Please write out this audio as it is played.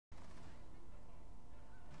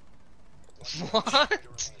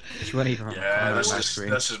What? She went even on Yeah, my this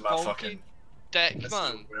screen. is my fucking Dick, this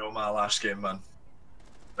man. is real my last game, man.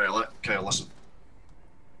 Right, Kyle, listen.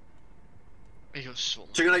 He goes so.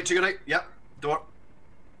 To your right, yep, door.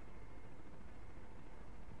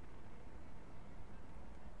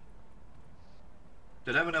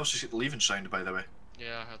 Did anyone else just get the leaving sound, by the way?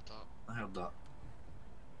 Yeah, I heard that. I heard that.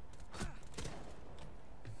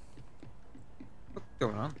 What's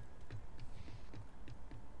going on?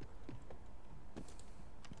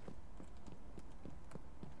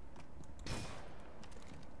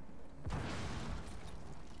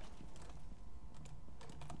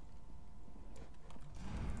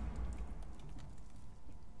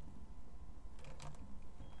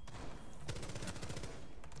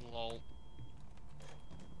 Lol.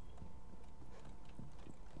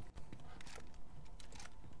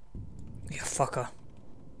 You fucker.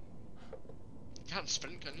 You can't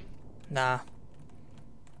sprint, can you? Nah.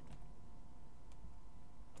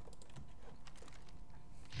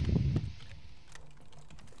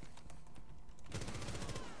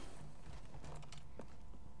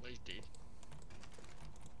 Well, he's dead.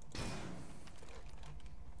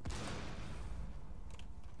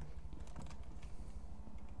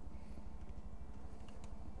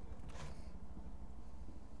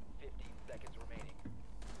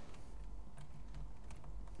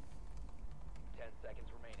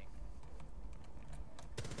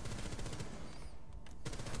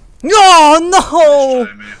 Oh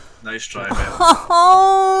no! Nice try,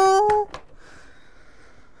 mate.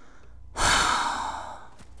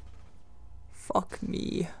 Fuck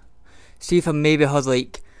me. See if I maybe had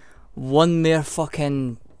like one more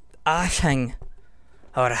fucking ashing,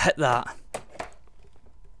 I would have hit that.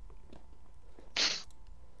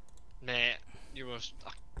 Mate, you was.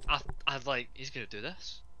 I'd like. He's gonna do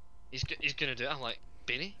this. He's gonna do it. I'm like,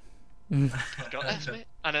 Beany, you got this, mate.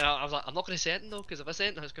 And then I was like, I'm not gonna say anything though, because if I say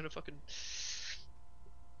anything, it's gonna fucking.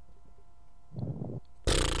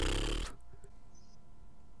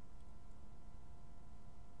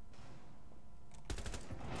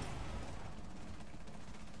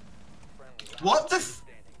 What the f-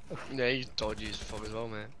 Yeah, you dodgy as fuck as well,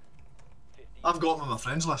 man. I've got him on my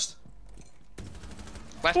friends list.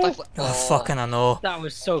 Left. Oh, fucking I know. That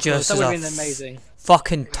was so Just close. That would as have a been amazing.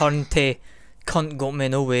 Fucking turn to cunt got me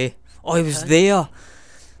no way. Oh, he was there. Oh,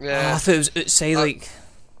 Yeah. I thought it was outside like.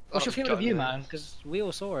 What's your favourite view, man? Because we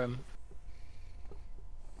all saw him.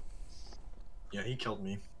 Yeah, he killed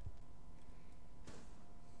me.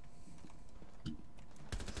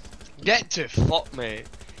 Get to fuck, mate.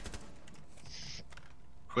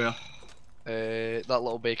 Where? That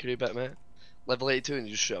little bakery bit, mate. Level 82 and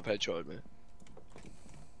you just shoot up headshot, mate.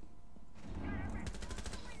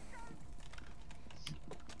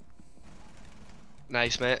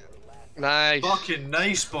 Nice, mate. Nice. Fucking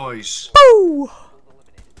nice, boys. Boo!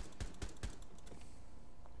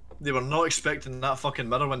 They were not expecting that fucking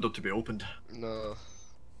mirror window to be opened. No.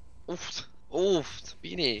 Oof. Oof.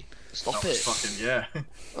 Beany. Stop That was it. fucking, yeah.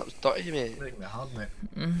 That was dirty, mate. Make me hard,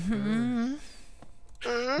 mate.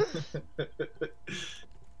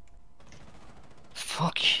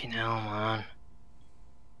 Fucking hell, man.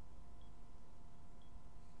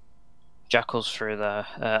 Jackal's through there.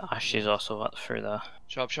 Ashley's also through there.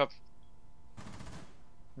 Chop.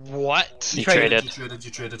 What? You traded.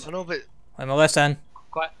 You traded. I know, but I'm a listen.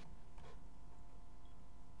 Quiet.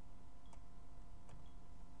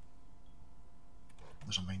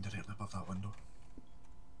 There's a mine directly above that window.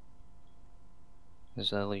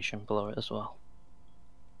 There's a lesion below it as well.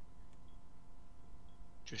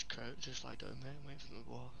 just crouch, just lie down, mate. Wait for them to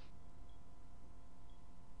go off.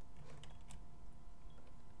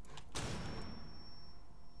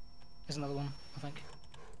 There's another one, I think.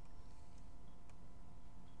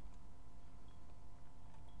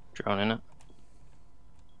 Drone in it.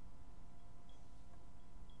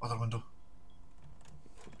 Other window.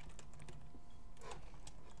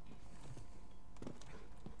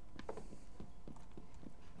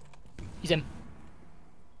 He's in.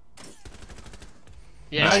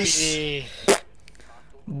 Yeah, Nice.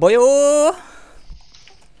 Boyo!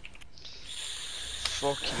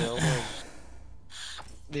 Fucking hell, man.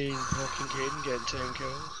 Me fucking Caden getting 10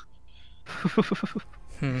 kills.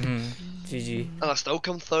 GG. And I still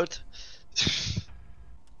come third.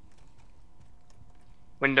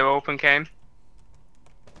 Window open came.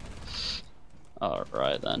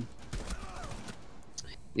 Alright then.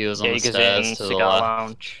 He was on the Jaeger's stairs in to the Cigar left.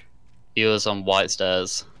 Lounge. He was on white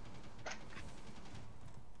stairs.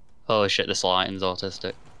 Holy shit, this lighting's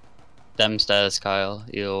autistic. Them stairs, Kyle,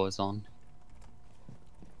 he always on.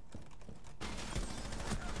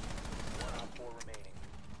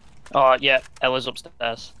 Oh yeah, Ella's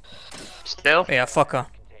upstairs. Still. Yeah, fuck her.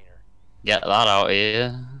 Get that out of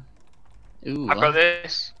here. Ooh, I've got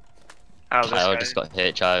this. Oh, this Kyle guy. just got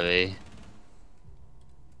HIV.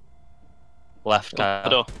 Left Got the Kyle.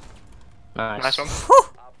 door. Nice. Nice one.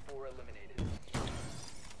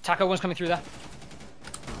 Taco, one's coming through there.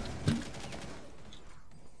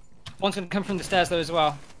 One's gonna come from the stairs though as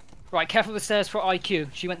well. Right, careful with the stairs for IQ.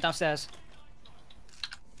 She went downstairs.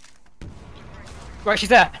 Right, she's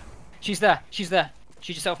there. She's there. She's there.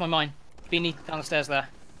 She just set off my mine. Beany down the stairs there.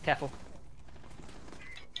 Careful.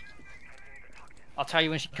 I'll tell you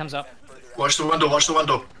when she comes up. Watch the window, watch the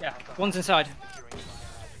window. Yeah, one's inside. You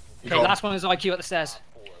Okay, got him. last one is IQ at the stairs.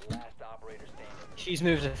 She's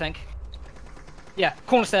moved, I think. Yeah,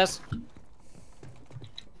 corner stairs.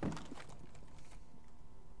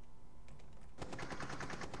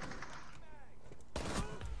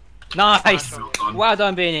 Nice! Well done. Well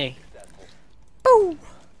done, Beany.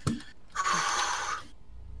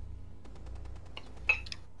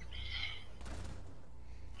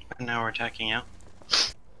 And now we're attacking out.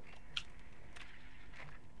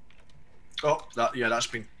 Oh, that's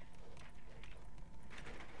been.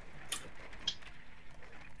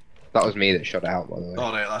 That was me that shot it out, by the way.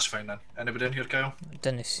 Alright, that's fine then. Anybody in here, Kyle?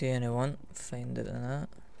 Didn't see anyone. Find it in that.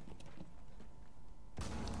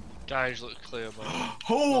 Guys look clear, but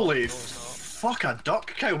Holy No, it's not. fuck a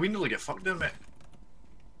duck, Kyle. We nearly get fucked there, mate.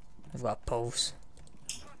 I've got a pulse.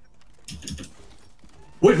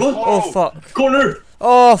 Wait, what? Oh fuck. Corner!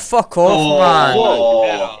 Oh fuck off, Oh, man.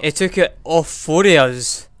 whoa. He took it off 4 of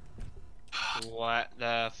us. What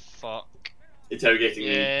the fuck? Interrogating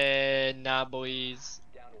me. Yeah, nah, boys.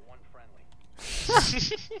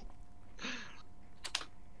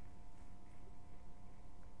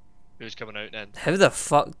 Who's coming out then? How the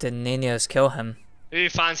fuck did Nanias kill him? Who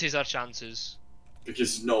fancies our chances?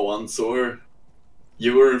 Because no one saw her.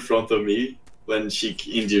 You were in front of me when she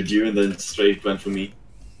injured you and then straight went for me.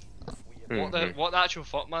 What the actual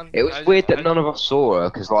fuck, man? It was How- weird that how- none of us saw her,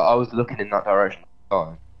 because like, I was looking in that direction.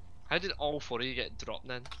 Oh, How did all 4 of you get dropped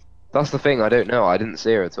then? that's the thing, I don't know. I didn't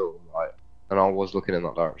see her at all. Like, and I was looking in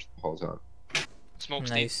that direction the whole time. Smoke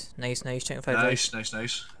Steve. Nice. Check 5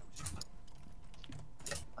 Nice.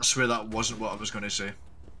 I swear that wasn't what I was going to say.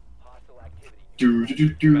 Do, do, do,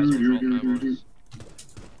 do, Might as well do, drop do, now, do, do. boys.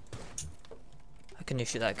 How can you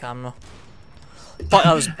shoot that camera? Fuck,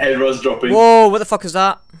 that was. Everyone's dropping. Whoa, what the fuck is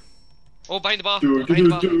that? Oh, behind the bar! Do, do, Behind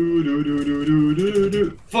the do, bar! do, do, do, do, do, do,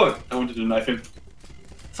 do. Fuck! I wanted to knife him.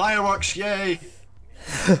 Fireworks, yay!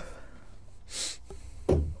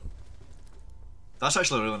 That's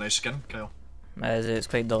actually a really nice skin, Kyle. It's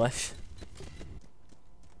quite delish.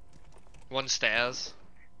 One stairs.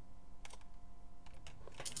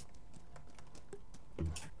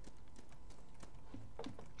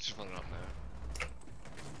 Just running up now.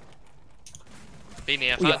 Beany,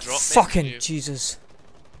 if Oh, I yeah, drop fucking you, Jesus.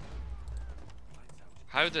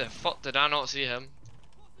 how the fuck did I not see him?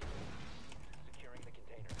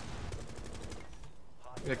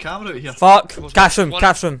 Get a camera out here. Fuck! One- Cash room, one-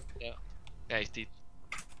 cash room. Yeah, he's dead.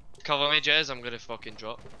 Cover me, Jez, I'm gonna fucking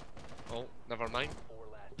drop. Oh, never mind.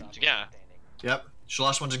 Did you get her? Yep. So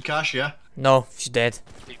last one's in cash, yeah? No, she's dead.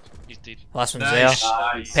 He's dead. Last one's Nice. there.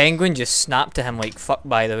 Nice. Penguin just snapped to him like fuck,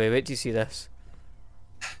 by the way. Wait till you see this.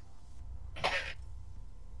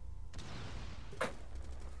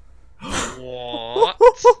 What?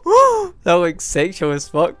 That looks sexual as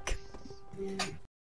fuck.